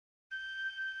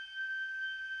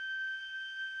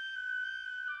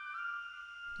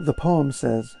The poem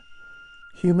says,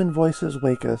 "Human voices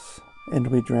wake us, and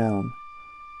we drown."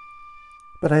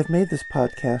 But I've made this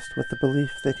podcast with the belief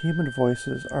that human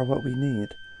voices are what we need.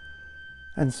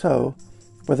 And so,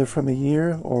 whether from a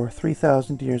year or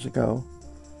 3,000 years ago,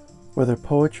 whether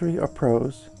poetry or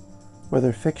prose,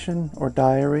 whether fiction or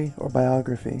diary or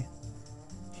biography,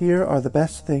 here are the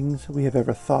best things we have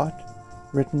ever thought,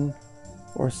 written,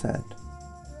 or said.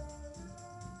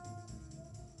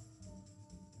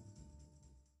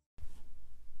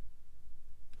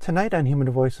 Tonight on Human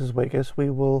Voices Wake Us, we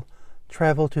will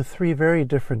travel to three very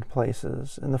different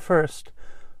places. In the first,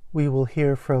 we will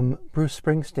hear from Bruce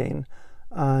Springsteen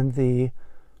on the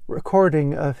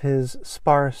recording of his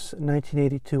sparse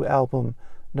 1982 album,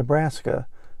 Nebraska,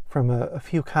 from a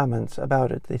few comments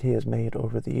about it that he has made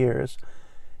over the years.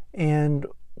 And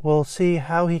we'll see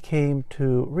how he came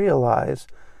to realize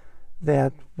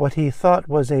that what he thought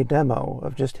was a demo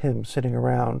of just him sitting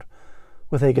around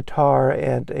with a guitar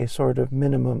and a sort of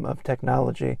minimum of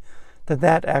technology,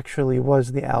 that actually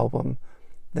was the album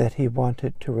that he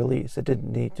wanted to release. It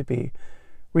didn't need to be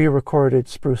re-recorded,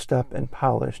 spruced up, and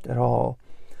polished at all.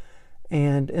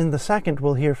 And in the second,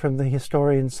 we'll hear from the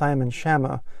historian Simon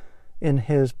Schama in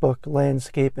his book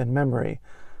Landscape and Memory,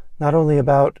 not only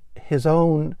about his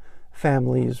own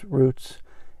family's roots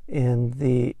in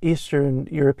the Eastern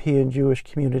European Jewish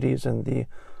communities and the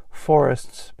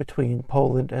forests between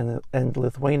Poland and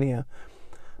Lithuania,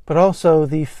 but also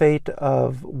the fate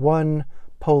of one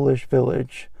Polish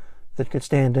village that could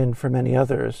stand in for many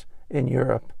others in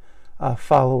Europe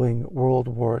following World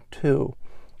War II.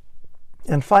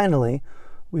 And finally,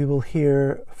 we will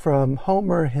hear from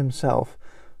Homer himself,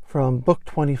 from Book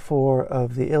 24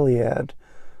 of the Iliad,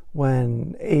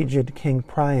 when aged King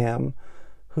Priam,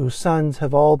 whose sons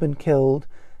have all been killed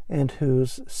and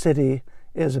whose city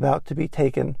is about to be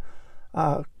taken,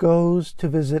 goes to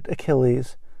visit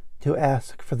Achilles to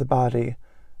ask for the body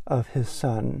of his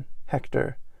son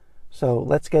Hector. So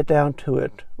let's get down to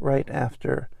it right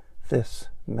after this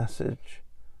message.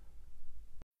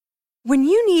 When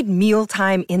you need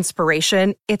mealtime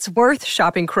inspiration, it's worth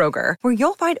shopping Kroger, where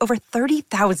you'll find over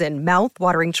 30,000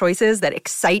 mouth-watering choices that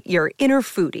excite your inner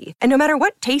foodie. And no matter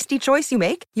what tasty choice you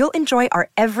make, you'll enjoy our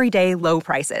everyday low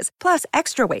prices, plus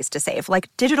extra ways to save,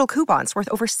 like digital coupons worth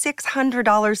over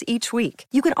 $600 each week.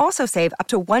 You can also save up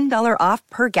to $1 off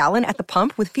per gallon at the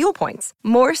pump with fuel points.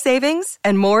 More savings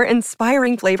and more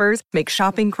inspiring flavors make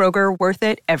shopping Kroger worth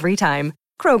it every time.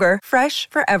 Kroger, fresh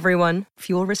for everyone.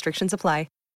 Fuel restrictions apply.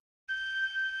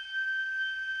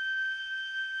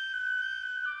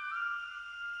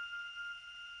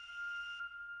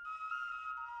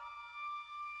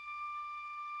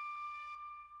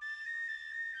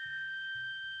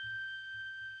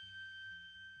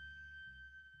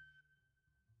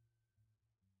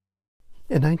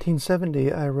 In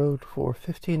 1970, I rode for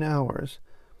 15 hours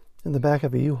in the back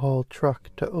of a U-Haul truck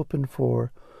to open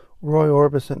for Roy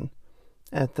Orbison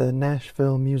at the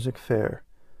Nashville Music Fair.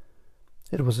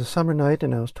 It was a summer night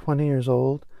and I was 20 years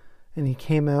old, and he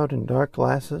came out in dark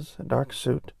glasses, a dark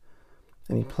suit,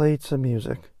 and he played some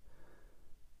music.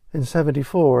 In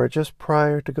 74, just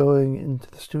prior to going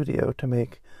into the studio to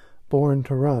make Born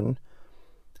to Run,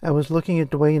 I was looking at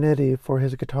Duane Eddy for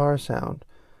his guitar sound,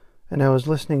 and I was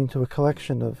listening to a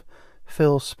collection of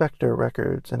Phil Spector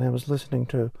records, and I was listening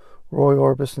to Roy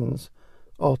Orbison's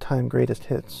all-time greatest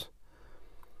hits.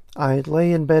 I'd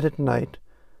lay in bed at night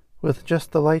with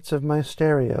just the lights of my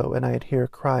stereo, and I'd hear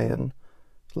Cryin',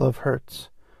 Love Hurts,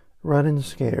 Runnin'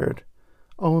 Scared,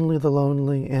 Only the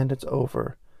Lonely and It's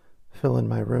Over fill in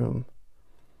my room.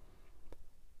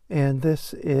 And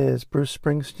this is Bruce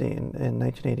Springsteen in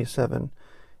 1987,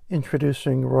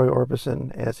 introducing Roy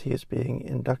Orbison as he is being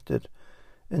inducted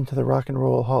into the Rock and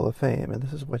Roll Hall of Fame. And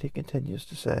this is what he continues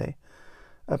to say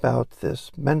about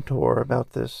this mentor,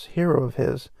 about this hero of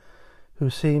his, who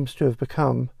seems to have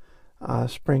become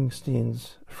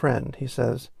Springsteen's friend. He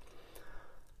says,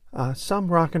 "Some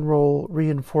rock and roll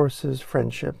reinforces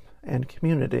friendship and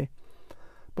community,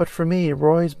 but for me,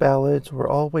 Roy's ballads were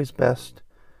always best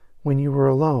when you were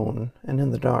alone and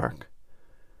in the dark.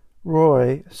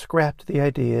 Roy scrapped the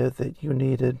idea that you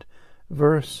needed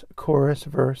verse, chorus,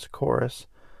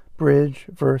 bridge,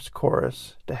 verse,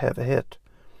 chorus to have a hit.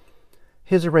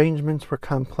 His arrangements were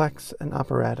complex and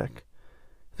operatic.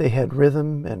 They had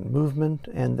rhythm and movement,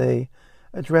 and they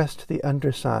addressed the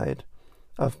underside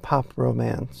of pop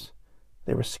romance.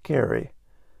 They were scary.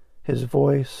 His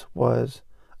voice was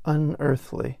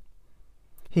unearthly.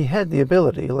 He had the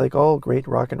ability, like all great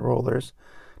rock and rollers,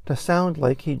 to sound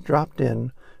like he dropped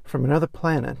in from another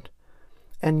planet,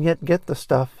 and yet get the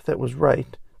stuff that was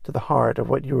right to the heart of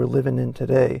what you were living in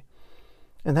today,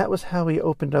 And that was how he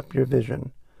opened up your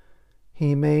vision.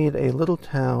 He made a little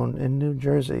town in New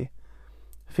Jersey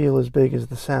feel as big as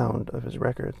the sound of his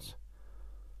records.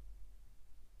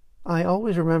 I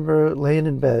always remember laying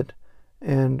in bed,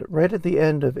 and right at the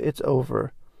end of It's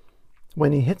Over,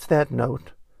 when he hits that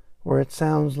note, where it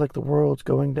sounds like the world's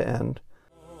going to end,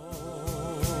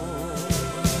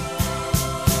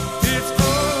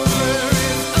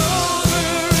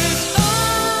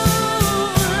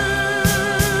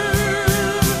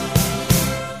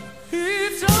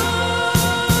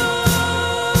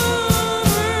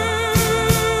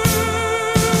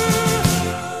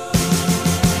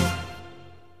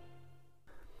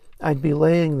 I'd be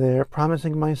laying there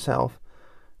promising myself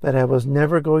that I was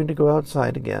never going to go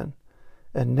outside again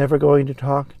and never going to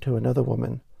talk to another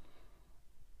woman.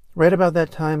 Right about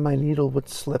that time, my needle would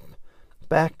slip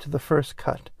back to the first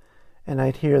cut, and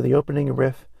I'd hear the opening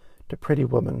riff to Pretty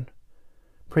Woman.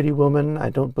 Pretty woman, I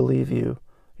don't believe you.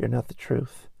 You're not the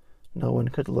truth. No one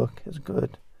could look as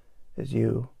good as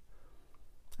you.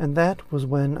 And that was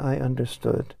when I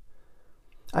understood.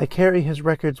 I carry his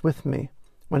records with me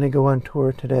when I go on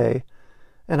tour today,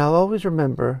 and I'll always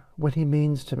remember what he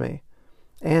means to me,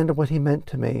 and what he meant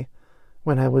to me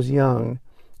when I was young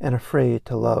and afraid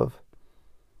to love.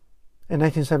 In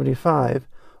 1975,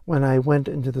 when I went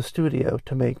into the studio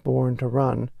to make Born to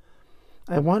Run,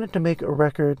 I wanted to make a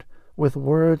record with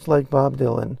words like Bob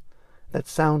Dylan that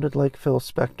sounded like Phil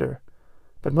Spector,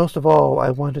 but most of all, I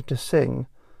wanted to sing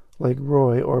like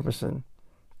Roy Orbison.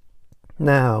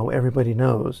 Now everybody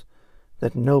knows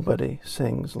that nobody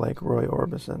sings like Roy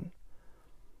Orbison.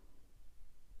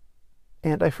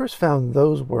 And I first found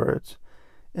those words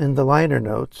in the liner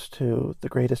notes to the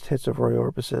greatest hits of Roy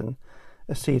Orbison,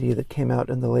 a CD that came out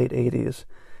in the late 80s.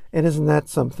 And isn't that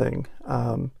something?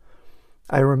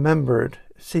 I remembered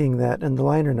seeing that in the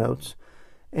liner notes,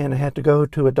 and I had to go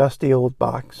to a dusty old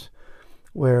box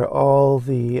where all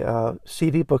the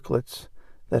CD booklets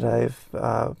that I've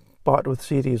bought with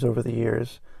CDs over the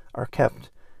years are kept,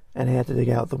 and I had to dig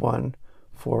out the one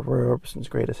for Roy Orbison's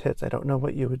greatest hits. I don't know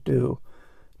what you would do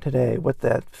today, what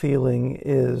that feeling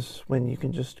is when you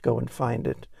can just go and find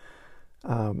it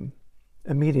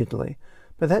immediately.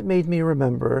 But that made me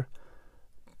remember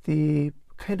the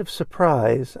kind of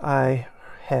surprise I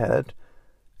had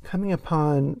coming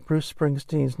upon Bruce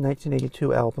Springsteen's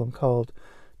 1982 album called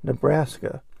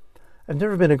Nebraska. I've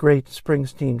never been a great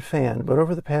Springsteen fan, but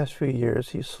over the past few years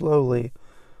he's slowly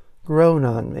grown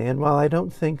on me, and while I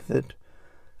don't think that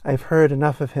I've heard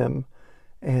enough of him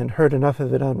and heard enough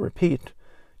of it on repeat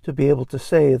to be able to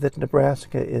say that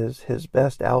Nebraska is his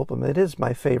best album, it is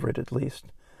my favorite, at least,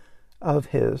 of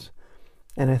his,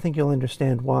 and I think you'll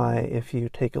understand why if you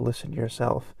take a listen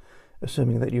yourself,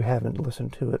 assuming that you haven't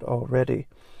listened to it already.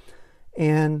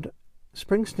 And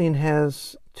Springsteen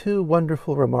has two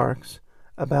wonderful remarks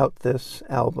about this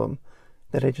album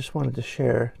that I just wanted to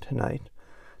share tonight.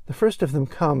 The first of them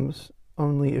comes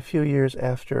only a few years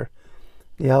after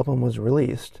the album was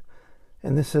released,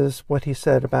 and this is what he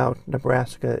said about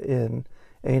Nebraska in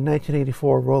a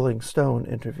 1984 Rolling Stone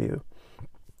interview.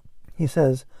 He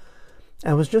says,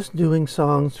 "I was just doing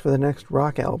songs for the next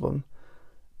rock album,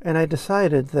 and I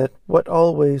decided that what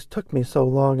always took me so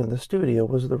long in the studio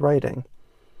was the writing.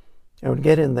 I would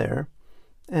get in there,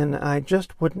 and I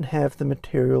just wouldn't have the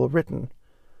material written,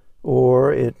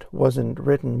 or it wasn't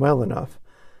written well enough.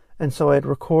 And so I'd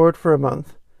record for a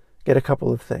month, get a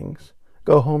couple of things,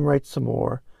 go home, write some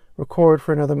more, record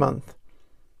for another month.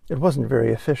 It wasn't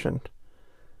very efficient.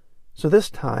 So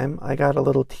this time I got a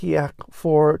little TIAC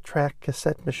 4-track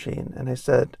cassette machine, and I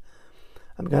said,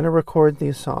 I'm going to record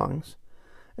these songs,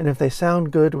 and if they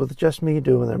sound good with just me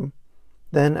doing them,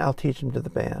 then I'll teach them to the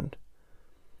band.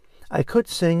 I could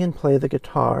sing and play the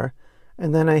guitar,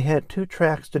 and then I had 2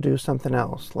 tracks to do something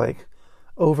else, like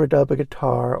overdub a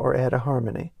guitar or add a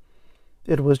harmony.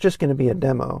 It was just going to be a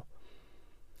demo.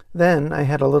 Then I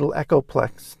had a little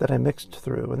Echoplex that I mixed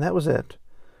through, and that was it.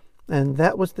 And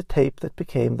that was the tape that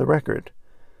became the record.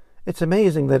 It's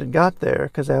amazing that it got there,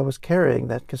 because I was carrying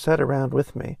that cassette around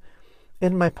with me,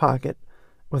 in my pocket,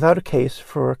 without a case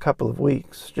for a couple of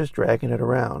weeks, just dragging it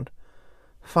around.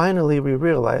 Finally we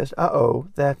realized,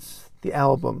 that's the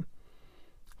album.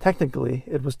 Technically,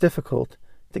 it was difficult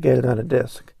to get it on a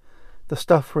disc. The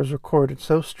stuff was recorded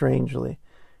so strangely.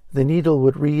 The needle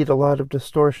would read a lot of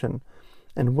distortion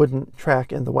and wouldn't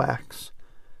track in the wax.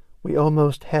 We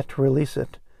almost had to release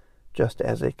it just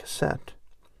as a cassette.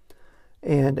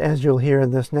 And as you'll hear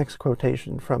in this next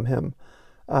quotation from him,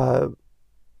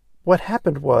 what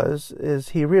happened is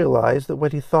he realized that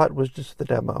what he thought was just the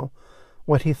demo,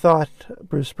 what he thought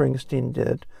Bruce Springsteen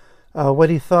did, what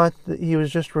he thought that he was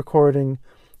just recording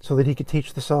so that he could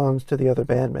teach the songs to the other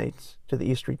bandmates, to the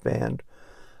E Street Band.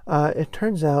 It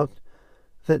turns out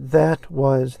that that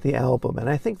was the album, and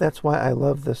I think that's why I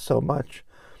love this so much,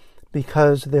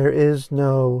 because there is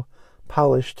no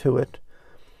polish to it.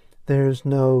 There's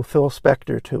no Phil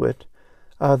Spector to it.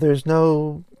 There's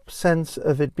no sense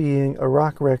of it being a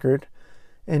rock record,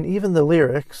 and even the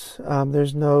lyrics,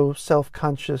 there's no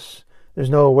self-conscious, there's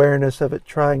no awareness of it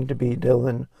trying to be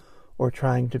Dylan or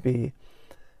trying to be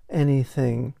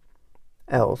anything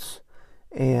else.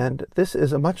 And this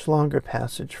is a much longer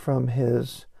passage from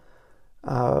his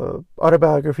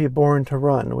autobiography Born to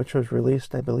Run, which was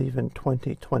released, I believe, in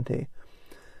 2020.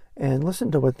 And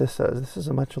listen to what this says. This is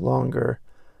a much longer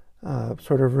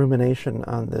sort of rumination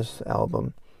on this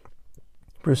album.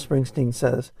 Bruce Springsteen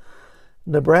says,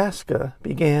 "Nebraska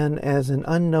began as an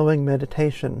unknowing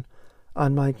meditation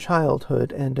on my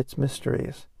childhood and its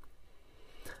mysteries.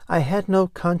 I had no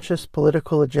conscious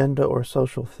political agenda or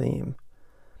social theme.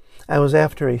 I was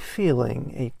after a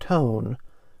feeling, a tone,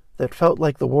 that felt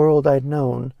like the world I'd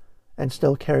known and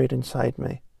still carried inside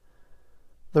me.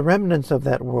 The remnants of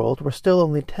that world were still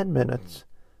only 10 minutes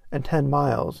and 10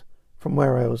 miles from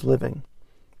where I was living.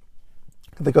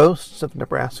 The ghosts of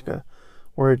Nebraska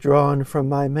were drawn from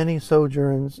my many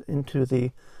sojourns into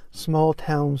the small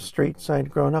town streets I'd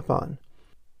grown up on.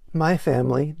 My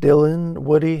family, Dylan,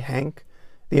 Woody, Hank,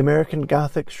 the American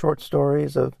Gothic short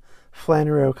stories of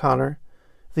Flannery O'Connor,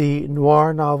 the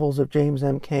noir novels of James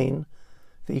M. Cain,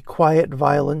 the quiet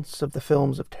violence of the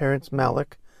films of Terrence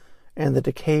Malick, and the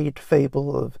decayed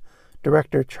fable of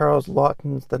director Charles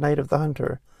Laughton's The Night of the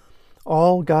Hunter,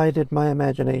 all guided my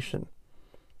imagination.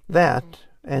 That,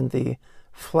 and the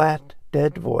flat,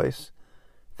 dead voice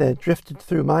that drifted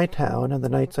through my town on the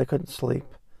nights I couldn't sleep.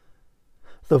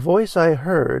 The voice I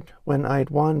heard when I'd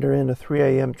wander in a 3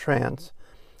 a.m. trance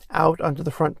out onto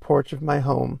the front porch of my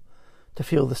home to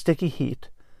feel the sticky heat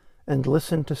and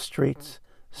listen to streets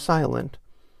silent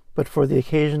but for the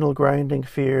occasional grinding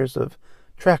fears of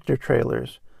tractor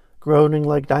trailers groaning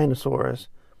like dinosaurs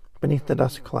beneath the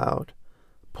dust cloud,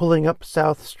 pulling up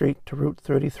South Street to Route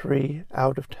 33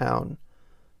 out of town.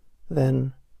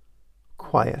 Then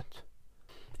quiet."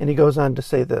 And he goes on to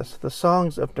say this, "The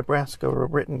songs of Nebraska were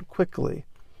written quickly,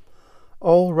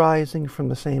 all rising from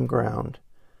the same ground.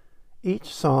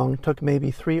 Each song took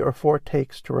maybe 3 or 4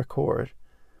 takes to record.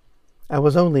 I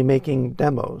was only making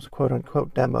demos,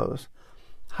 quote-unquote demos.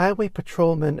 Highway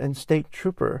Patrolman and State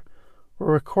Trooper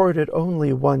were recorded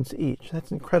only once each."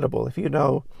 That's incredible. If you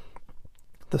know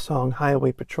the song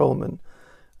Highway Patrolman,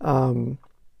 I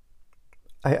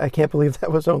can't believe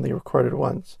that was only recorded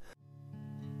once.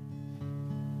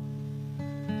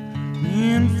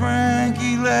 Me and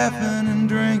Frankie laughing and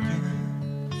drinking.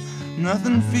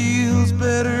 Nothing feels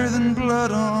better than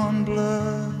blood on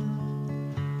blood.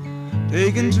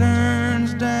 Taking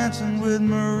turns dancing with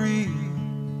Marie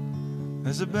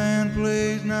as the band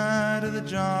plays Night of the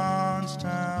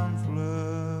Johnstown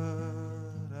Flood.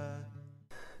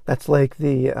 That's like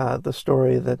the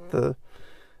story that the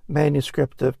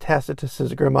manuscript of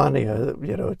Tacitus's Germania,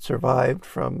 it survived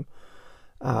from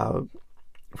the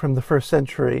 1st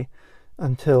century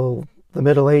until the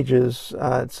Middle Ages.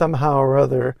 Somehow or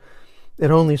other,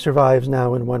 it only survives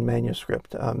now in one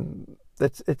manuscript.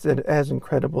 It's as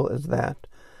incredible as that.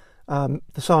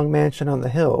 The song Mansion on the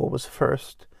Hill was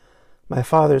first. My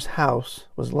Father's House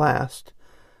was last,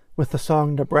 with the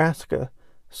song Nebraska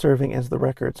serving as the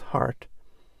record's heart.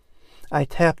 I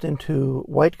tapped into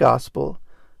white gospel,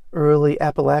 early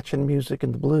Appalachian music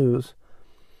and the blues.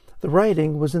 The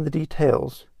writing was in the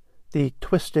details. The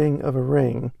twisting of a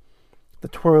ring, the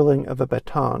twirling of a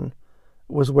baton,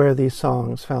 was where these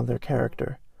songs found their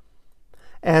character.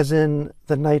 As in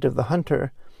The Night of the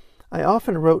Hunter, I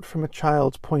often wrote from a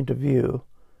child's point of view.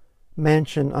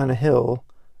 Mansion on a Hill,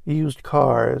 Used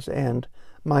Cars, and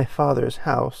My Father's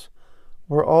House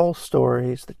were all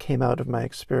stories that came out of my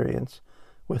experience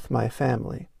with my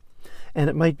family. And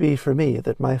it might be for me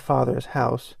that My Father's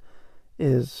House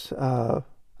is,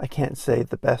 I can't say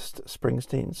the best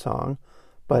Springsteen song,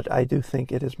 but I do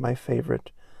think it is my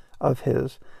favorite of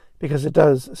his, because it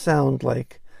does sound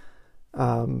like,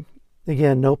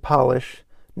 again, no polish,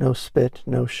 no spit,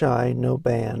 no shine, no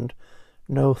band,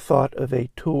 no thought of a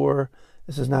tour.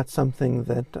 This is not something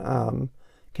that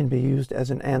can be used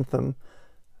as an anthem.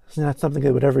 It's not something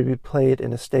that would ever be played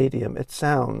in a stadium. It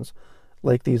sounds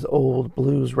like these old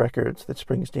blues records that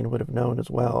Springsteen would have known as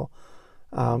well,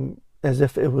 as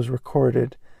if it was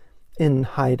recorded in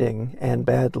hiding and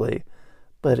badly,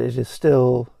 but it is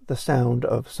still the sound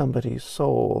of somebody's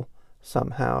soul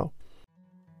somehow.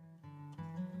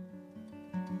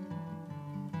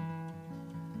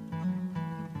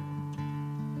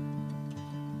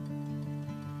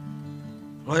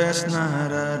 Last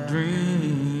night I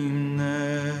dreamed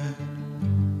that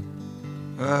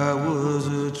I was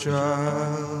a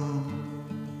child,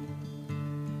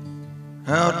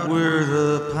 out where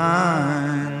the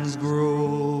pines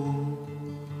grow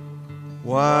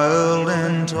wild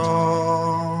and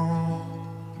tall.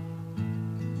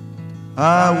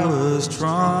 I was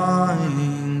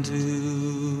trying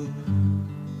to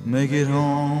make it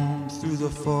home through the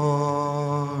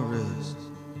forest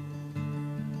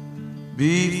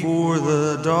before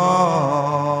the darkness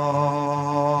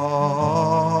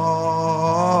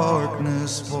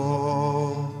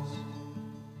falls.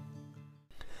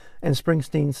 And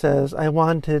Springsteen says, I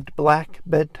wanted black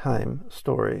bedtime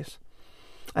stories.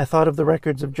 I thought of the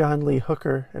records of John Lee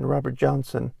Hooker and Robert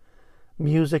Johnson,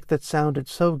 music that sounded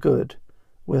so good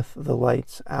with the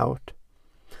lights out.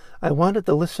 I wanted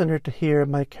the listener to hear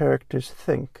my characters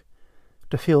think,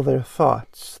 to feel their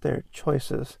thoughts, their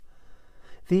choices.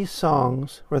 These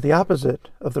songs were the opposite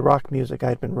of the rock music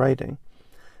I'd been writing.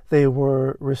 They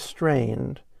were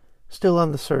restrained, still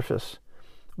on the surface,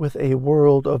 with a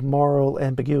world of moral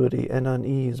ambiguity and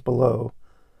unease below.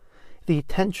 The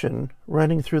tension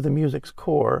running through the music's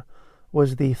core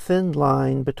was the thin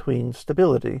line between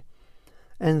stability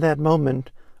and that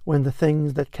moment when the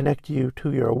things that connect you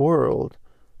to your world,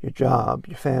 your job,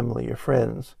 your family, your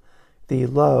friends, the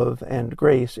love and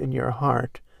grace in your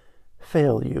heart,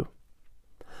 fail you.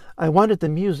 I wanted the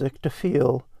music to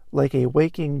feel like a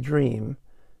waking dream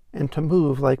and to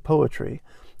move like poetry.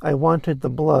 I wanted the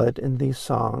blood in these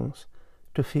songs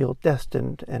to feel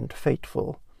destined and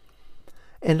fateful.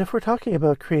 And if we're talking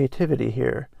about creativity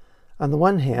here, on the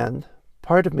one hand,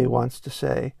 part of me wants to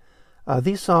say,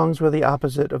 these songs were the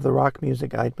opposite of the rock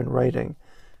music I'd been writing.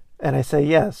 And I say,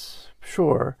 yes,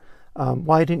 sure.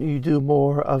 Why didn't you do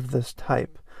more of this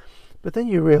type? But then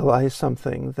you realize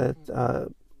something, that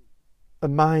a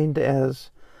mind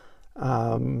as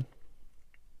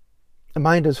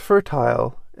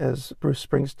fertile as Bruce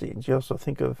Springsteen's. You also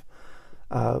think of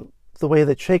the way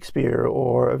that Shakespeare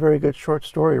or a very good short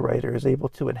story writer is able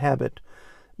to inhabit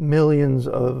millions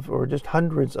of, or just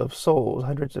hundreds of souls,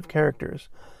 hundreds of characters.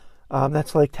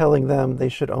 That's like telling them they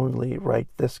should only write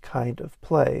this kind of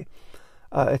play.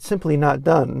 It's simply not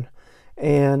done,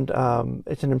 and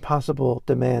it's an impossible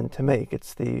demand to make.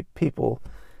 It's the people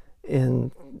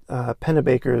in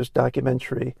Pennebaker's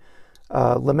documentary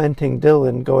lamenting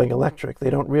Dylan going electric.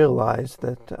 They don't realize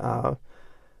that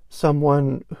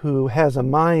someone who has a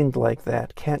mind like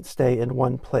that can't stay in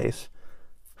one place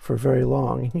for very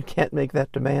long. You can't make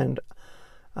that demand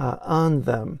on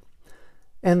them.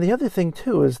 And the other thing,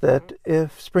 too, is that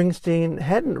if Springsteen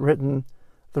hadn't written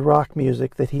the rock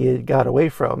music that he had got away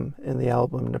from in the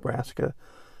album Nebraska,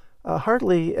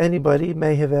 hardly anybody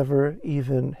may have ever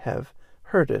even have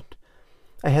heard it.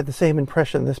 I had the same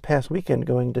impression this past weekend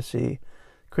going to see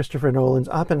Christopher Nolan's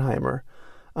Oppenheimer.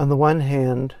 On the one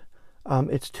hand,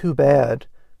 it's too bad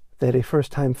that a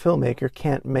first-time filmmaker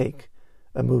can't make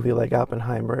a movie like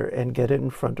Oppenheimer and get it in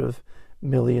front of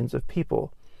millions of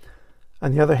people.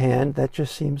 On the other hand, that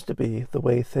just seems to be the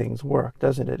way things work,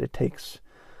 doesn't it? It takes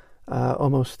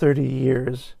almost 30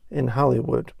 years in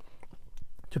Hollywood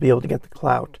to be able to get the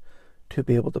clout, to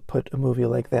be able to put a movie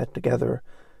like that together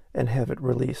and have it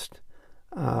released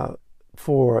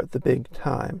for the big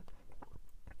time.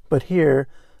 But here,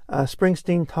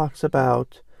 Springsteen talks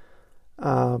about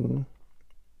what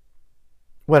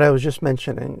I was just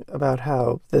mentioning, about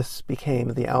how this became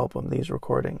the album, these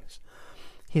recordings.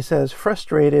 He says,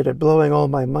 frustrated at blowing all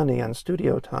my money on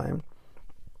studio time,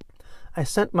 I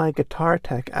sent my guitar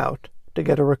tech out to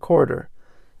get a recorder,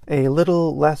 a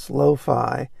little less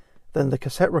lo-fi than the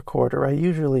cassette recorder I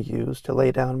usually use to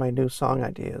lay down my new song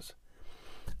ideas.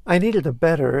 I needed a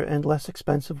better and less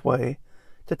expensive way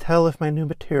to tell if my new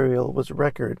material was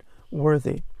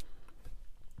record-worthy.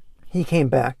 He came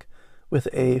back with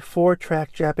a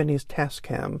 4-track Japanese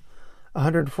Tascam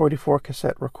 144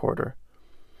 cassette recorder.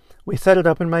 We set it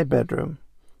up in my bedroom.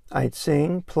 I'd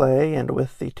sing, play, and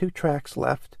with the 2 tracks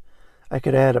left, I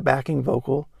could add a backing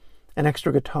vocal, an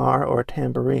extra guitar, or a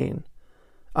tambourine.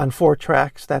 On 4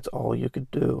 tracks, that's all you could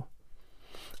do.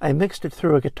 I mixed it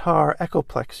through a guitar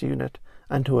Echoplex unit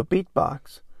onto a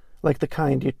beatbox, like the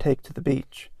kind you'd take to the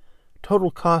beach.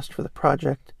 Total cost for the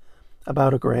project,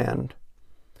 about $1,000.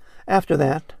 After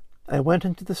that, I went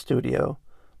into the studio,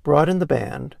 brought in the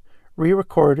band,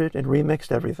 re-recorded and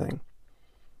remixed everything.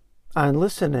 On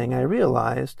listening, I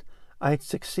realized I'd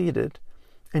succeeded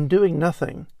in doing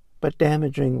nothing but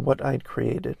damaging what I'd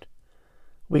created.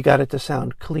 We got it to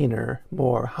sound cleaner,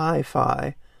 more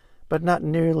hi-fi, but not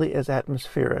nearly as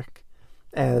atmospheric,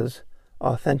 as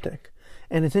authentic.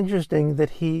 And it's interesting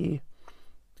that he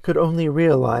could only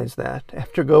realize that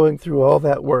after going through all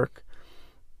that work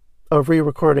of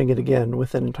re-recording it again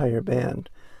with an entire band,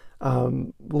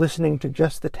 listening to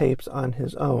just the tapes on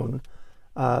his own,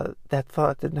 that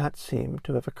thought did not seem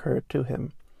to have occurred to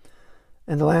him.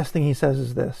 And the last thing he says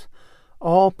is this: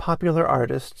 all popular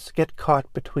artists get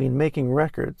caught between making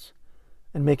records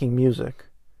and making music.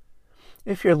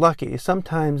 If you're lucky,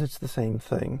 sometimes it's the same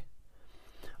thing.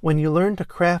 When you learn to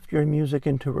craft your music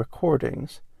into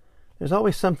recordings, there's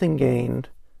always something gained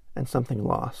and something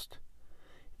lost.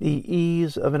 The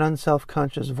ease of an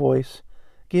unself-conscious voice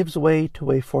gives way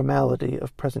to a formality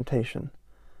of presentation.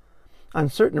 On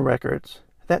certain records,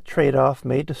 that trade-off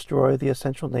may destroy the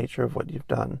essential nature of what you've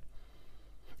done.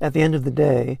 At the end of the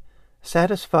day,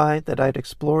 satisfied that I'd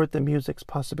explored the music's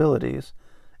possibilities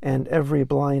and every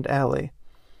blind alley,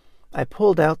 I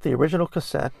pulled out the original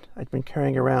cassette I'd been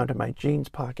carrying around in my jeans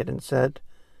pocket and said,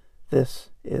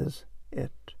 "This is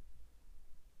it."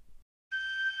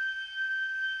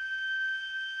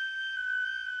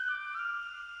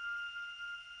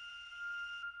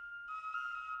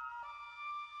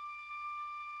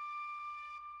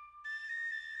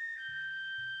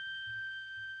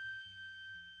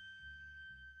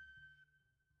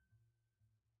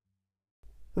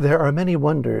 There are many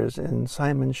wonders in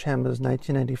Simon Schama's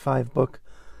 1995 book,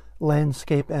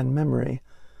 Landscape and Memory,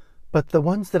 but the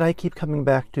ones that I keep coming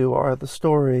back to are the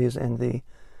stories and the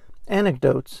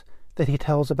anecdotes that he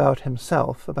tells about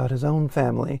himself, about his own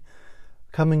family,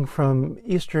 coming from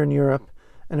Eastern Europe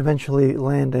and eventually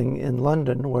landing in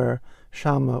London, where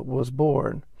Schama was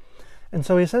born. And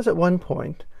so he says at one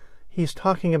point, he's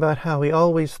talking about how he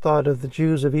always thought of the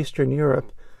Jews of Eastern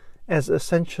Europe as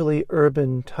essentially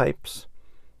urban types,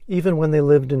 even when they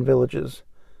lived in villages.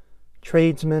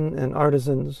 Tradesmen and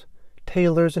artisans,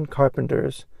 tailors and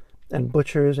carpenters, and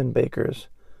butchers and bakers,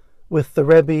 with the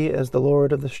Rebbe as the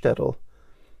lord of the shtetl,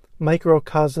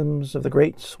 microcosms of the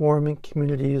great swarming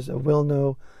communities of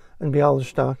Wilno and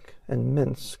Bialystok and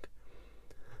Minsk.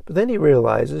 But then he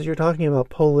realizes you're talking about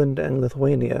Poland and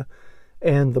Lithuania,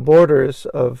 and the borders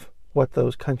of what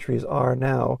those countries are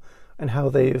now, and how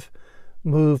they've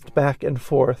moved back and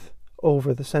forth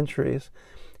over the centuries.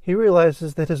 He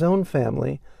realizes that his own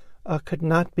family could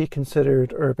not be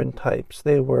considered urban types.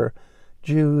 They were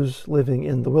Jews living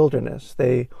in the wilderness.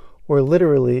 They were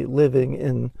literally living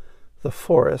in the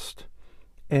forest.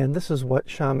 And this is what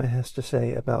Schama has to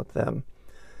say about them.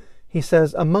 He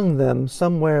says, "Among them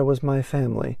somewhere was my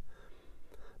family.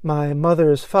 My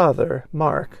mother's father,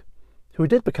 Mark, who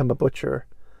did become a butcher,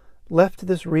 left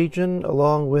this region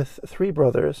along with 3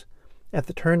 brothers at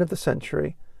the turn of the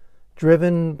century,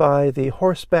 driven by the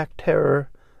horseback terror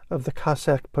of the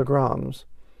Cossack pogroms.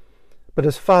 But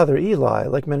his father, Eli,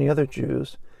 like many other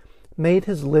Jews, made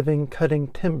his living cutting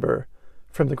timber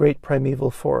from the great primeval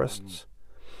forests,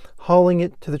 hauling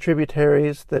it to the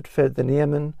tributaries that fed the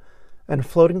Niemen, and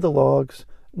floating the logs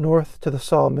north to the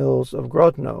sawmills of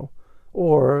Grodno,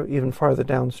 or even farther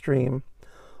downstream,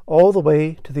 all the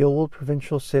way to the old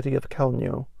provincial city of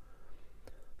Kalnio.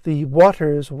 The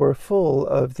waters were full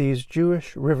of these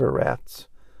Jewish river rats,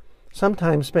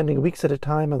 sometimes spending weeks at a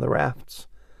time on the rafts,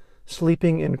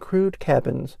 sleeping in crude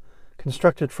cabins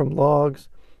constructed from logs,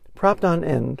 propped on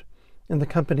end in the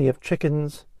company of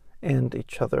chickens and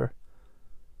each other.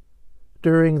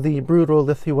 During the brutal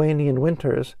Lithuanian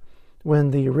winters, when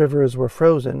the rivers were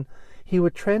frozen, he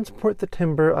would transport the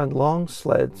timber on long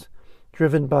sleds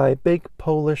driven by big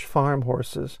Polish farm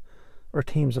horses or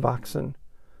teams of oxen.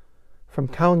 From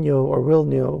Kalnio or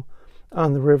Wilno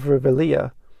on the river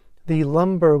Velia, the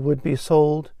lumber would be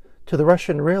sold to the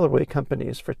Russian railway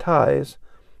companies for ties,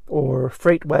 or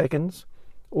freight wagons,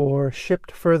 or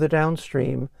shipped further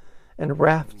downstream in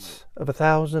rafts of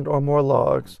 1,000 or more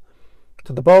logs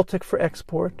to the Baltic for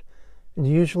export, and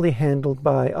usually handled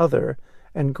by other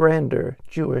and grander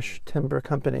Jewish timber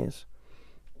companies.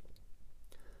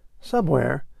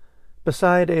 Somewhere,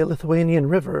 beside a Lithuanian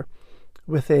river,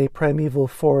 with a primeval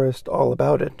forest all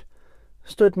about it,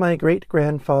 stood my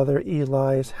great-grandfather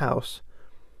Eli's house,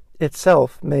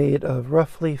 itself made of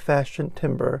roughly fashioned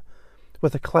timber,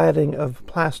 with a cladding of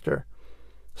plaster,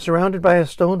 surrounded by a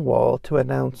stone wall to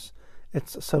announce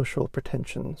its social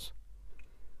pretensions.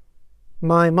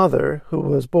 My mother, who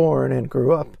was born and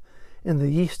grew up in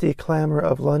the yeasty clamor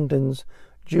of London's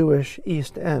Jewish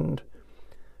East End,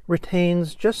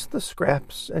 retains just the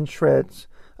scraps and shreds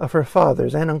of her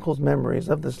father's and uncle's memories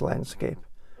of this landscape.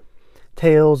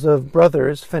 Tales of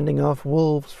brothers fending off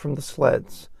wolves from the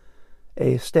sleds,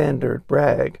 a standard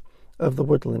brag of the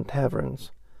woodland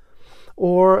taverns,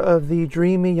 or of the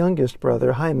dreamy youngest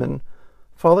brother, Hyman,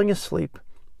 falling asleep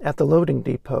at the loading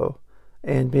depot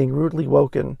and being rudely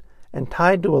woken and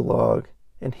tied to a log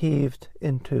and heaved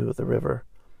into the river.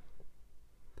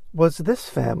 Was this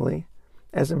family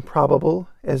as improbable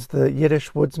as the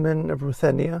Yiddish woodsmen of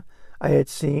Ruthenia I had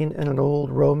seen in an old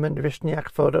Roman Vishniak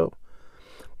photo,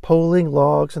 poling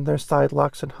logs in their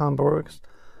sidelocks and Hamburgs,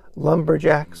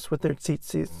 lumberjacks with their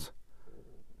tzitzits?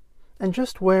 And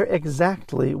just where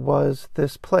exactly was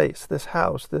this place, this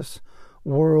house, this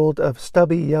world of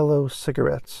stubby yellow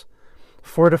cigarettes,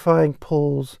 fortifying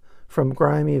pulls from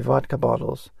grimy vodka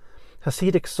bottles,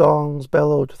 Hasidic songs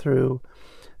bellowed through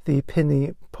the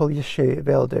Pinny Polische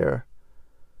Wälder?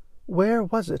 Where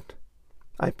was it?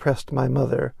 I pressed my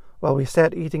mother while we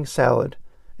sat eating salad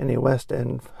in a West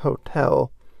End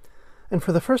hotel, and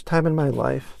for the first time in my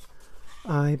life,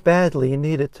 I badly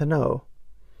needed to know.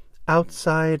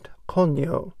 Outside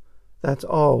Konyo, that's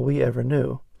all we ever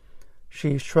knew.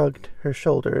 She shrugged her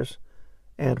shoulders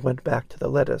and went back to the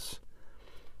lettuce.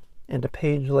 And a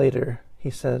page later, he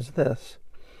says this: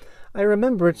 I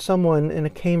remembered someone in a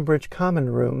Cambridge common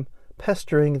room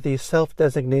pestering the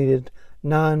self-designated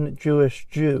non-Jewish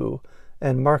Jew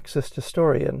and Marxist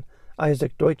historian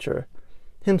Isaac Deutscher,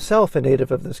 himself a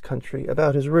native of this country,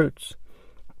 about his roots.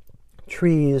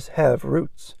 Trees have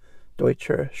roots,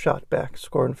 Deutscher shot back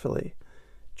scornfully.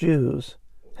 Jews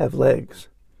have legs.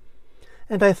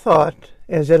 And I thought,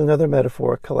 as yet another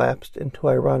metaphor collapsed into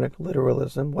ironic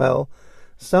literalism, well,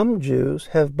 some Jews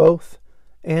have both,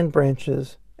 and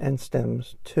branches and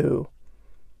stems too.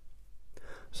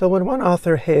 So when one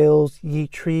author hails ye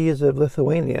trees of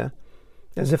Lithuania,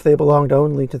 as if they belonged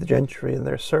only to the gentry and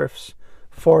their serfs,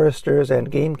 foresters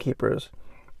and gamekeepers,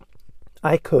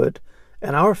 I could,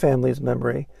 in our family's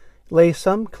memory, lay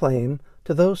some claim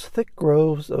to those thick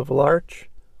groves of larch,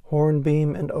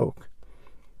 hornbeam, and oak.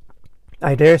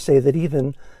 I dare say that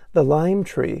even the lime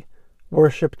tree,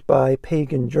 worshipped by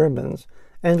pagan Germans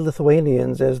and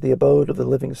Lithuanians as the abode of the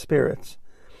living spirits,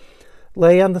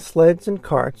 lay on the sleds and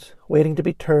carts, waiting to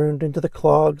be turned into the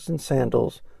clogs and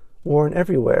sandals worn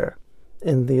everywhere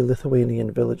in the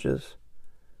Lithuanian villages.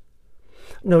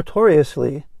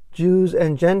 Notoriously, Jews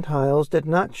and Gentiles did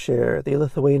not share the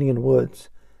Lithuanian woods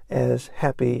as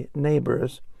happy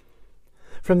neighbors.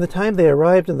 From the time they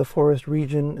arrived in the forest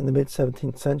region in the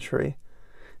mid-17th century,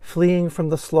 fleeing from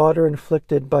the slaughter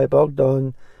inflicted by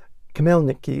Bogdan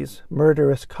Khmelnytsky's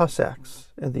murderous Cossacks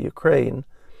in the Ukraine,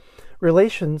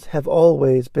 relations have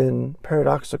always been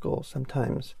paradoxical,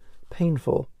 sometimes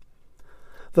painful.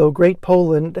 Though Great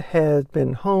Poland had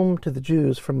been home to the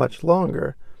Jews for much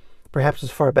longer, perhaps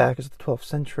as far back as the 12th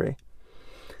century,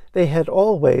 they had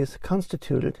always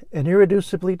constituted an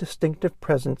irreducibly distinctive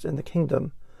presence in the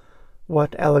kingdom,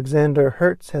 what Alexander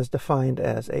Hertz has defined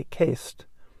as a caste.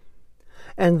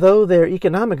 And though their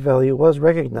economic value was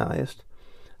recognized,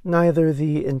 neither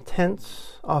the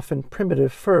intense, often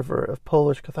primitive fervor of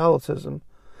Polish Catholicism,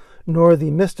 nor the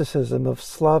mysticism of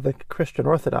Slavic Christian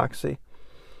orthodoxy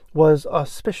was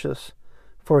auspicious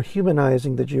for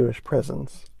humanizing the Jewish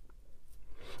presence.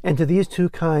 And to these two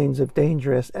kinds of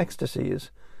dangerous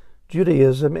ecstasies,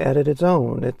 Judaism added its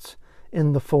own. It's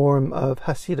in the form of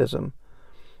Hasidism,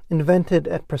 invented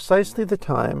at precisely the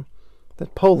time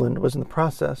that Poland was in the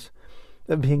process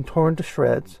of being torn to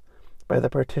shreds by the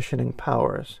partitioning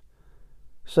powers.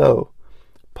 So,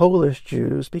 Polish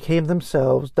Jews became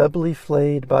themselves doubly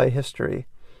flayed by history.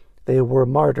 They were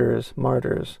martyrs.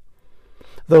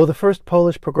 Though the first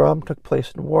Polish pogrom took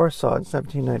place in Warsaw in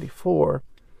 1794,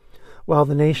 while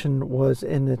the nation was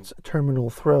in its terminal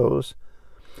throes,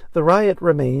 the riot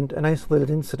remained an isolated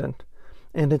incident,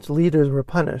 and its leaders were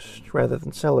punished rather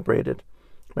than celebrated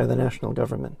by the national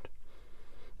government.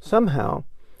 Somehow,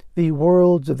 the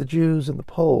worlds of the Jews and the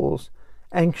Poles,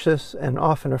 anxious and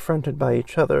often affronted by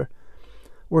each other,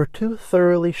 were too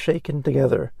thoroughly shaken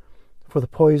together for the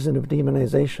poison of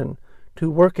demonization to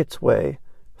work its way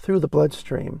through the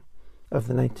bloodstream of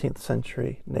the 19th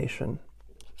century nation.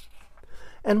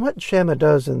 And what Schama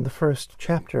does in the first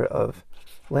chapter of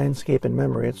Landscape and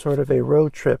Memory, it's sort of a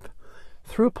road trip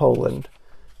through Poland,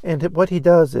 and what he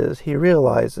does is he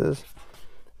realizes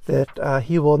that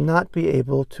he will not be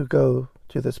able to go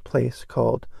to this place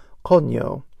called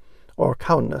Konyo, or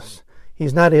Kaunas.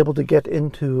 He's not able to get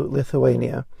into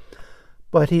Lithuania,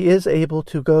 but he is able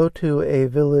to go to a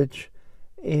village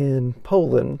in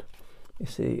Poland,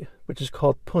 which is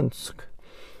called Punsk.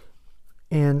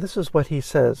 And this is what he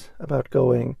says about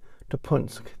going to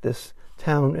Punsk, this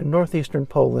town in northeastern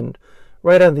Poland,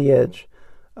 right on the edge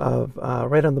of,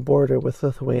 right on the border with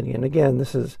Lithuania. And again,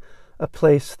 this is a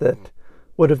place that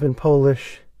would have been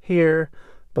Polish here,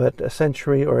 but a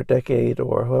century or a decade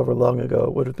or however long ago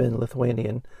it would have been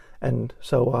Lithuanian, and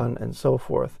so on and so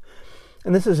forth.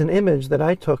 And this is an image that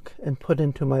I took and put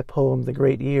into my poem, The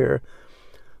Great Year.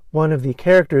 One of the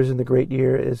characters in The Great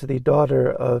Year is the daughter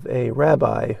of a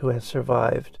rabbi who has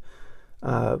survived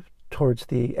towards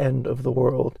the end of the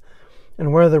world.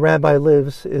 And where the rabbi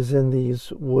lives is in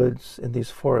these woods, in these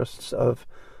forests of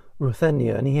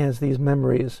Ruthenia, and he has these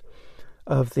memories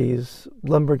of these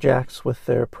lumberjacks with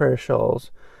their prayer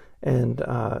shawls and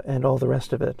all the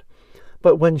rest of it.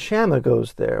 But when Schama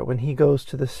goes there, when he goes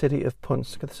to the city of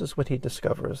Punsk, this is what he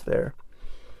discovers there.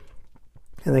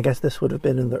 And I guess this would have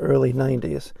been in the early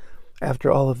 90s,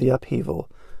 after all of the upheaval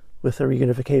with the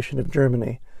reunification of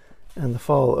Germany and the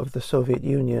fall of the Soviet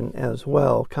Union as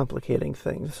well, complicating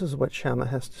things. This is what Schama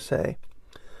has to say.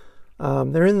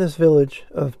 They're in this village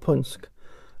of Punsk.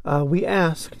 We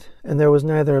asked, and there was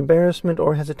neither embarrassment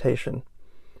or hesitation.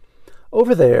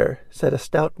 "Over there," said a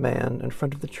stout man in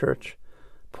front of the church,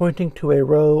 pointing to a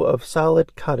row of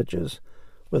solid cottages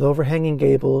with overhanging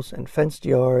gables and fenced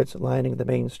yards lining the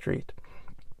main street.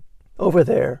 "Over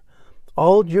there,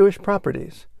 all Jewish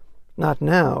properties. Not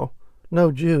now.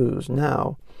 No Jews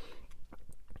now."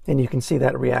 And you can see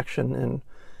that reaction in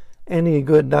any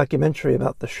good documentary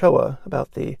about the Shoah,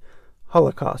 about the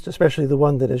Holocaust, especially the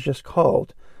one that is just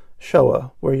called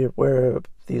Shoah, where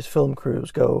these film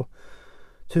crews go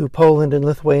to Poland and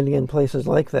Lithuania and places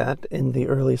like that in the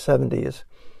early 70s,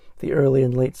 the early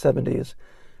and late 70s,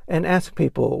 and ask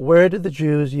people, where did the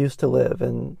Jews used to live?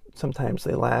 And sometimes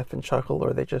they laugh and chuckle,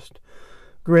 or they just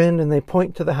grin and they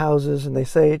point to the houses and they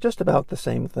say just about the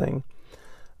same thing.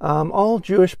 All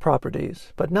Jewish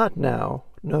properties, but not now.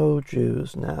 No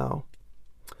Jews now.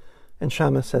 And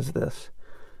Schama says this: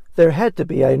 "There had to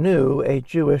be, I knew, a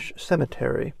Jewish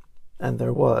cemetery." And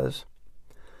there was.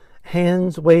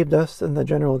 Hands waved us in the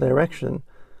general direction,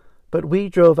 but we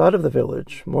drove out of the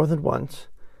village more than once,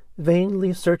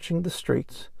 vainly searching the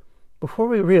streets, before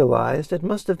we realized it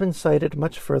must have been sited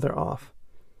much further off.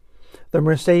 The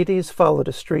Mercedes followed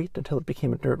a street until it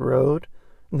became a dirt road,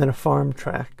 and then a farm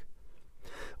track.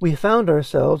 We found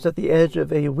ourselves at the edge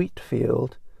of a wheat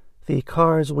field, the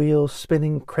car's wheels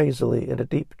spinning crazily in a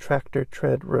deep tractor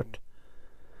tread route.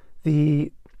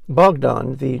 The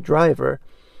Bogdan, the driver,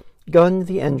 gunned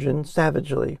the engine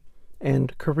savagely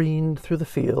and careened through the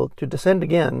field to descend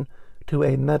again to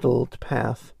a metalled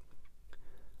path.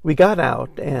 We got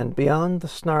out, and beyond the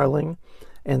snarling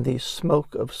and the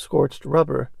smoke of scorched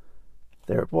rubber,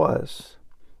 there it was,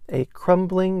 a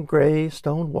crumbling gray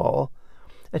stone wall,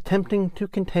 attempting to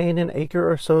contain an acre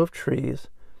or so of trees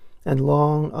and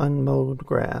long unmowed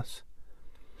grass.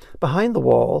 Behind the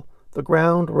wall, the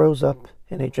ground rose up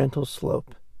in a gentle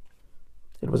slope.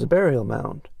 It was a burial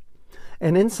mound,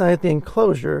 and inside the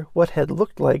enclosure what had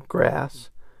looked like grass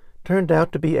turned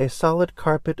out to be a solid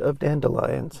carpet of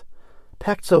dandelions,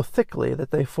 packed so thickly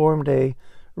that they formed a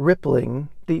rippling,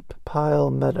 deep pile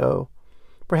meadow,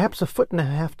 perhaps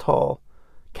 1.5 feet tall,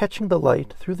 catching the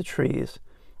light through the trees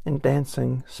in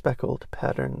dancing speckled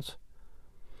patterns.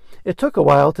 It took a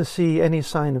while to see any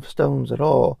sign of stones at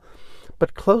all,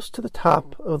 but close to the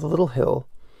top of the little hill,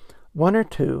 1 or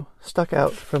 2 stuck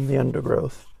out from the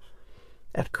undergrowth,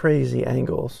 at crazy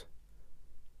angles.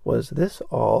 Was this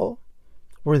all?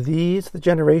 Were these the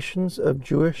generations of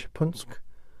Jewish Punsk?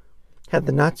 Had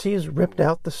the Nazis ripped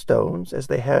out the stones as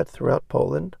they had throughout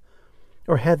Poland,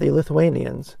 or had the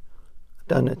Lithuanians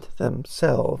done it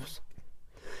themselves?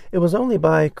 It was only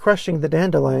by crushing the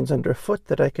dandelions underfoot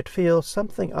that I could feel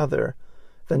something other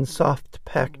than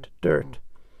soft-packed dirt.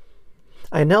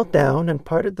 I knelt down and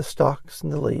parted the stalks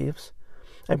and the leaves.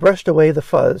 I brushed away the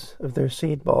fuzz of their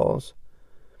seed balls.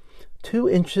 2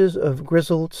 inches of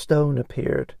grizzled stone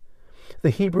appeared, the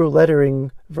Hebrew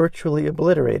lettering virtually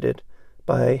obliterated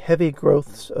by heavy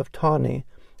growths of tawny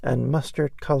and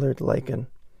mustard-colored lichen.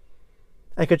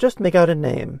 I could just make out a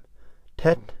name: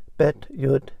 Tet Bet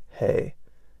Yud He.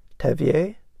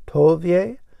 Tevye?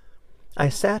 Povye? I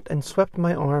sat and swept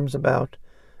my arms about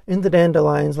in the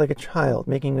dandelions like a child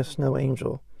making a snow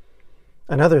angel.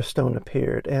 Another stone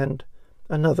appeared, and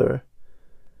another.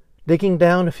 Digging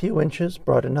down a few inches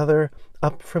brought another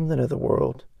up from the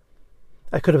netherworld.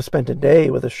 I could have spent a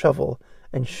day with a shovel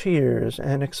and shears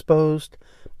and exposed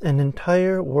an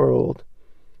entire world,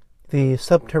 the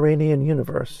subterranean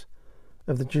universe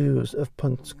of the Jews of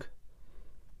Punsk.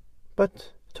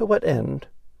 But to what end?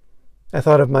 I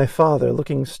thought of my father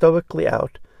looking stoically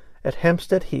out at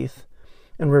Hampstead Heath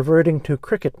and reverting to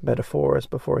cricket metaphors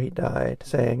before he died,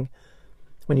 saying,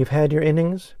 "When you've had your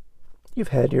innings, you've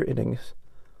had your innings."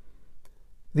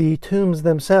 The tombs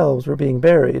themselves were being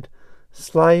buried,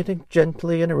 sliding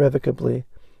gently and irrevocably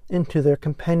into their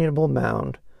companionable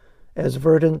mound as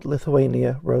verdant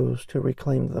Lithuania rose to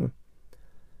reclaim them.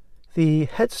 The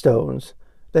headstones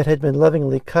that had been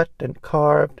lovingly cut and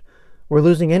carved were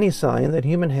losing any sign that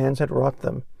human hands had wrought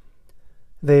them.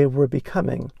 They were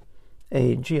becoming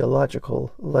a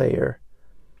geological layer.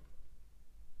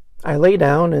 I lay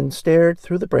down and stared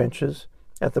through the branches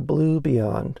at the blue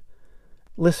beyond,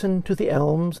 listened to the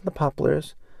elms and the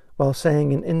poplars while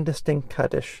saying an indistinct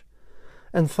Kaddish,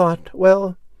 and thought,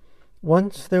 well,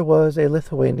 once there was a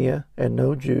Lithuania and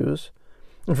no Jews,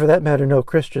 and for that matter no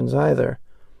Christians either.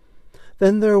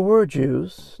 Then there were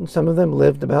Jews, and some of them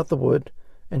lived about the wood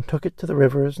and took it to the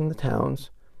rivers and the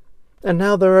towns, and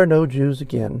now there are no Jews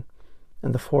again,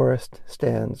 and the forest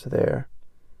stands there.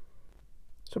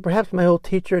 So perhaps my old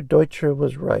teacher Deutscher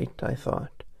was right, I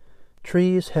thought.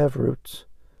 Trees have roots,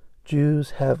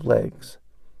 Jews have legs.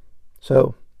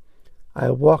 So I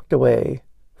walked away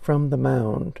from the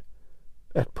mound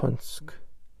at Punsk.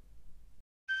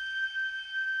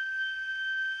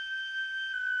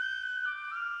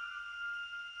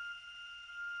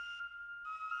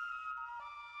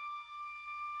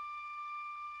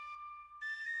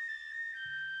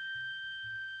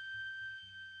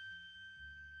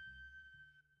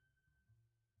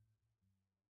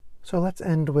 So let's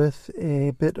end with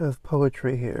a bit of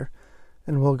poetry here,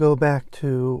 and we'll go back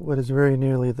to what is very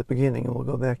nearly the beginning, and we'll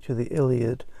go back to the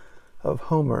Iliad of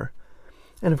Homer.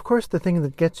 And of course the thing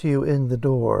that gets you in the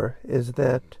door is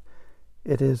that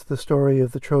it is the story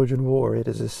of the Trojan War. It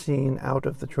is a scene out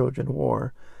of the Trojan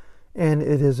War, and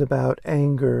it is about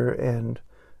anger and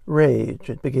rage.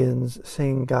 It begins,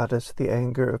 "Sing, goddess, the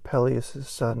anger of Peleus'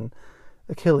 son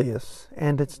Achilles,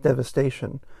 and its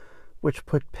devastation, which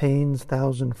put pains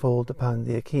thousandfold upon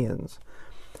the Achaeans."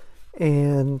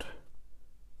 And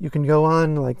you can go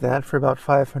on like that for about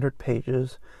 500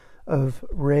 pages of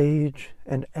rage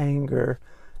and anger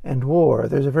and war.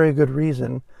 There's a very good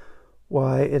reason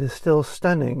why it is still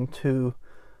stunning to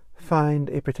find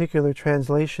a particular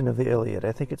translation of the Iliad.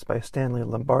 I think it's by Stanley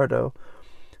Lombardo.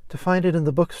 To find it in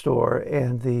the bookstore,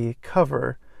 and the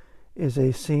cover is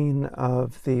a scene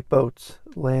of the boats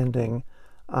landing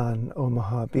on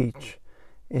Omaha Beach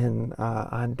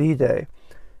on D-Day,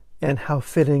 and how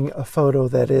fitting a photo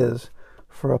that is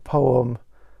for a poem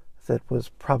that was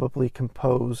probably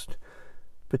composed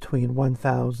between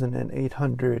 1000 and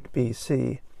 800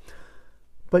 BC.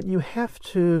 But you have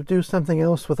to do something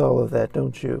else with all of that,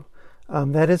 don't you?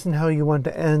 That isn't how you want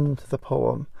to end the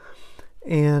poem.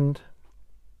 And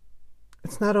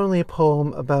it's not only a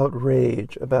poem about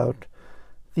rage, about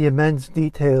the immense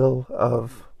detail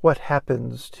of what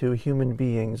happens to human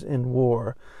beings in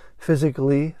war,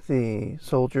 physically the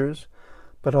soldiers,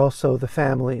 but also the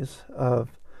families of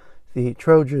the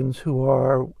Trojans who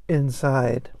are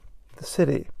inside the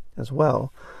city as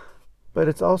well. But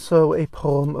it's also a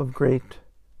poem of great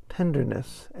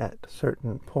tenderness at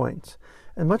certain points.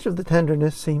 And much of the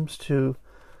tenderness seems to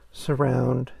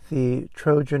surround the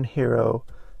Trojan hero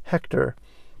Hector.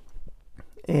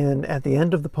 And at the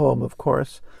end of the poem, of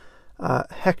course,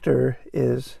 Hector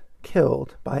is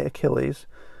killed by Achilles,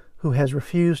 who has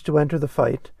refused to enter the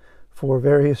fight for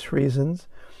various reasons.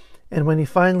 And when he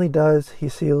finally does, he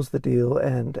seals the deal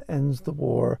and ends the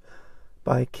war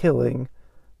by killing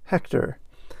Hector.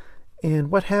 And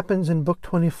what happens in Book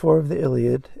 24 of the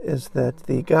Iliad is that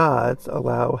the gods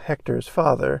allow Hector's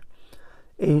father,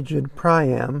 aged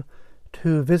Priam,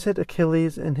 to visit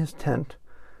Achilles in his tent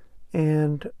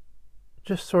and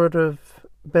just sort of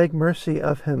beg mercy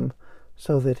of him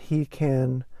so that he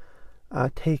can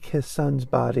take his son's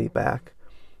body back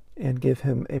and give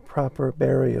him a proper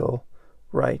burial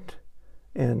rite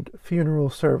and funeral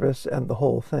service and the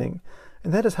whole thing.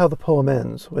 And that is how the poem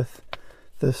ends, with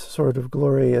this sort of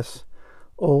glorious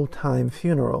old-time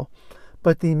funeral.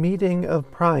 But the meeting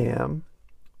of Priam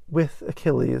with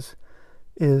Achilles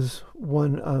is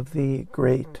one of the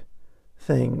great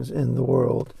things in the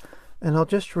world. And I'll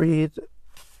just read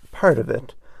part of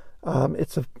it.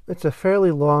 It's a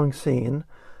fairly long scene.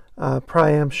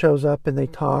 Priam shows up and they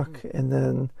talk, and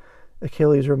then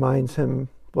Achilles reminds him,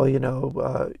 well,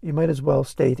 you might as well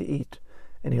stay to eat,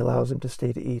 and he allows him to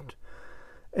stay to eat.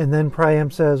 And then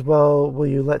Priam says, well, will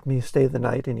you let me stay the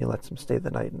night? And he lets him stay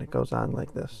the night, and it goes on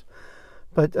like this.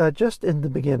 But just in the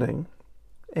beginning,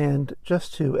 and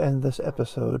just to end this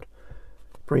episode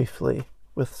briefly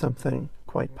with something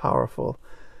quite powerful,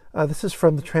 this is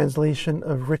from the translation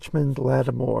of Richmond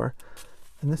Lattimore,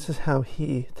 and this is how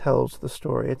he tells the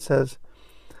story. It says,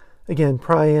 again,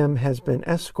 Priam has been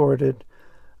escorted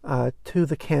to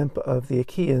the camp of the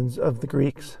Achaeans, of the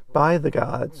Greeks, by the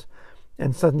gods,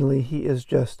 and suddenly he is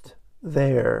just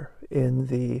there in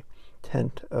the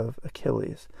tent of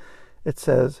Achilles. It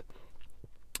says,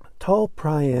 tall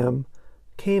Priam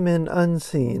came in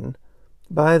unseen,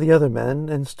 by the other men,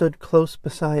 and stood close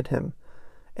beside him,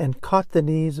 and caught the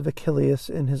knees of Achilles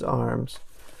in his arms,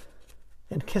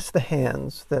 and kissed the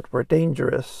hands that were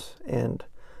dangerous and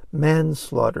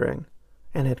manslaughtering,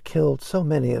 and had killed so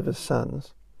many of his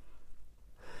sons.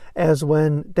 As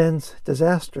when dense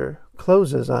disaster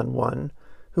closes on one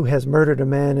who has murdered a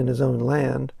man in his own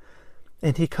land,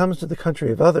 and he comes to the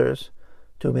country of others,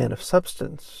 to a man of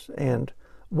substance, and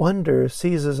wonder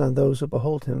seizes on those who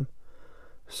behold him,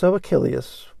 so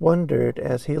Achilles wondered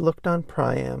as he looked on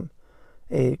Priam,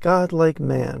 a godlike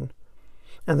man,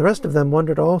 and the rest of them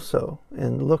wondered also,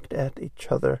 and looked at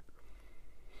each other.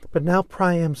 But now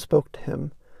Priam spoke to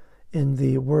him in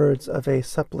the words of a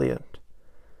suppliant.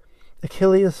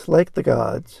 Achilles, like the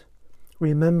gods,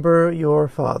 remember your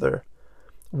father,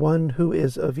 one who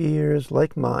is of years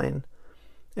like mine,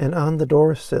 and on the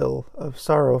door-sill of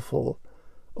sorrowful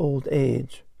old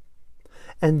age.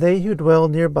 And they who dwell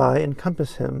nearby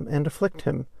encompass him and afflict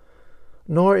him,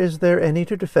 nor is there any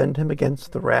to defend him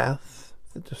against the wrath,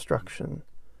 the destruction.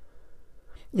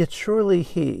 Yet surely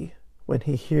he, when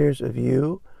he hears of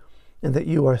you, and that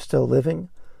you are still living,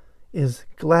 is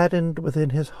gladdened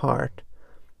within his heart,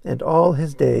 and all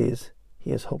his days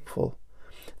he is hopeful,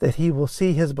 that he will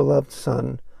see his beloved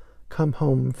son come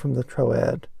home from the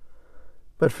Troad.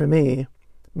 But for me,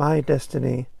 my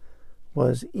destiny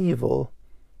was evil.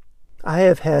 I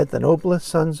have had the noblest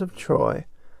sons of Troy,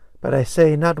 but I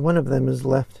say not one of them is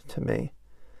left to me.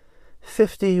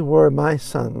 50 were my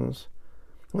sons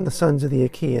when the sons of the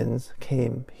Achaeans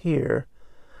came here.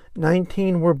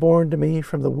 19 were born to me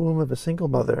from the womb of a single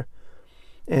mother,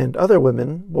 and other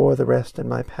women bore the rest in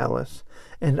my palace,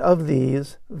 and of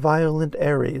these violent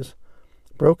Ares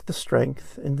broke the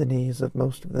strength in the knees of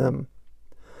most of them.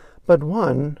 But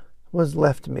one was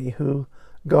left me who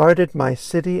guarded my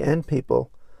city and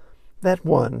people, that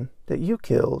one that you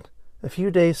killed a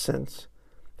few days since,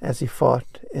 as he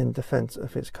fought in defense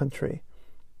of his country,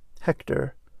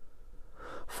 Hector,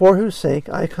 for whose sake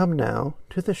I come now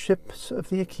to the ships of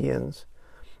the Achaeans,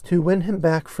 to win him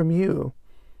back from you,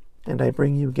 and I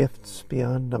bring you gifts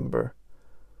beyond number.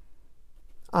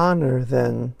 Honor,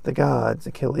 then, the gods,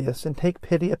 Achilles, and take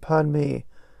pity upon me,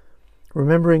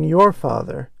 remembering your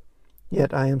father,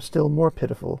 yet I am still more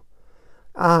pitiful.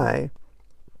 I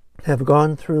have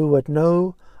gone through what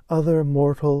no other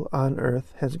mortal on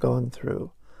earth has gone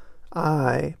through.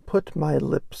 I put my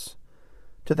lips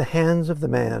to the hands of the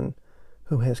man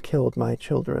who has killed my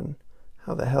children.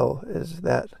 How the hell is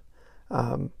that?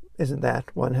 Isn't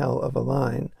that one hell of a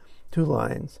line? 2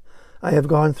 lines. I have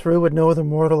gone through what no other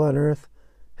mortal on earth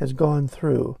has gone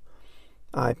through.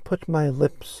 I put my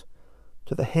lips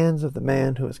to the hands of the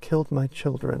man who has killed my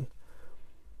children.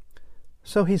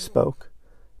 So he spoke,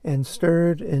 and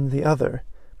stirred in the other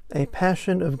a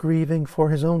passion of grieving for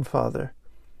his own father.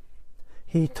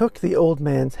 He took the old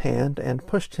man's hand and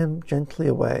pushed him gently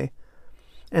away,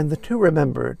 and the two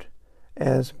remembered,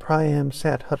 as Priam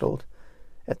sat huddled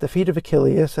at the feet of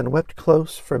Achilles and wept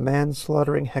close for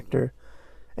manslaughtering Hector,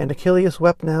 and Achilles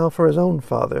wept now for his own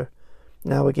father,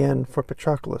 now again for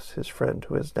Patroclus, his friend,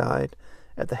 who has died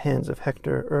at the hands of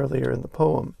Hector earlier in the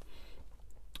poem.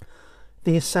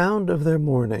 The sound of their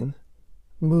mourning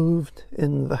moved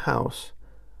in the house.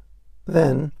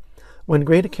 Then, when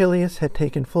great Achilles had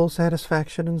taken full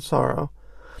satisfaction and sorrow,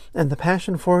 and the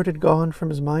passion for it had gone from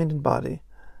his mind and body,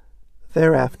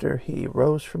 thereafter he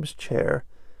rose from his chair,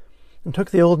 and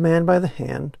took the old man by the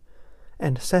hand,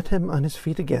 and set him on his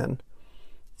feet again,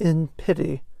 in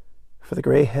pity for the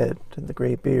grey head and the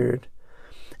grey beard,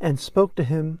 and spoke to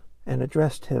him and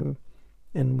addressed him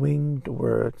in winged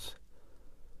words.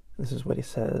 This is what he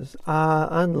says. Ah,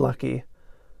 unlucky!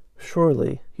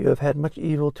 Surely you have had much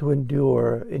evil to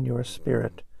endure in your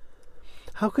spirit.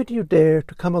 How could you dare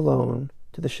to come alone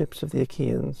to the ships of the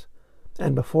Achaeans,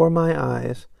 and before my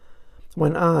eyes,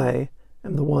 when I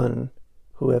am the one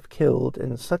who have killed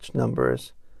in such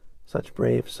numbers such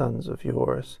brave sons of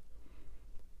yours?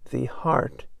 The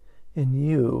heart in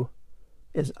you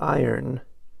is iron.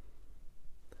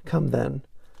 Come then,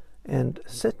 and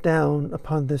sit down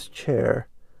upon this chair,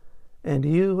 and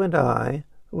you and I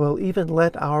will even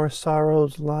let our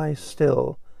sorrows lie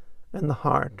still in the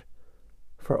heart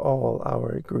for all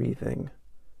our grieving.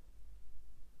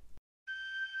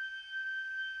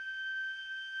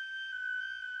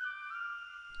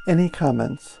 Any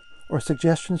comments or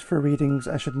suggestions for readings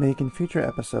I should make in future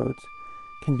episodes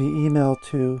can be emailed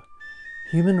to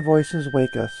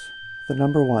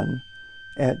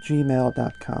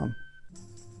humanvoiceswakeus1@gmail.com.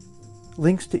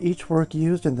 Links to each work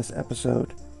used in this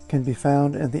episode can be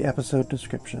found in the episode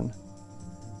description.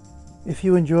 If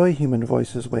you enjoy Human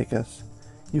Voices Wake Us,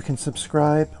 You can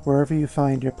subscribe wherever you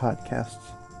find your podcasts.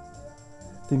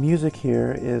 The music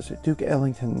here is Duke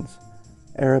Ellington's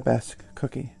Arabesque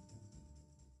Cookie.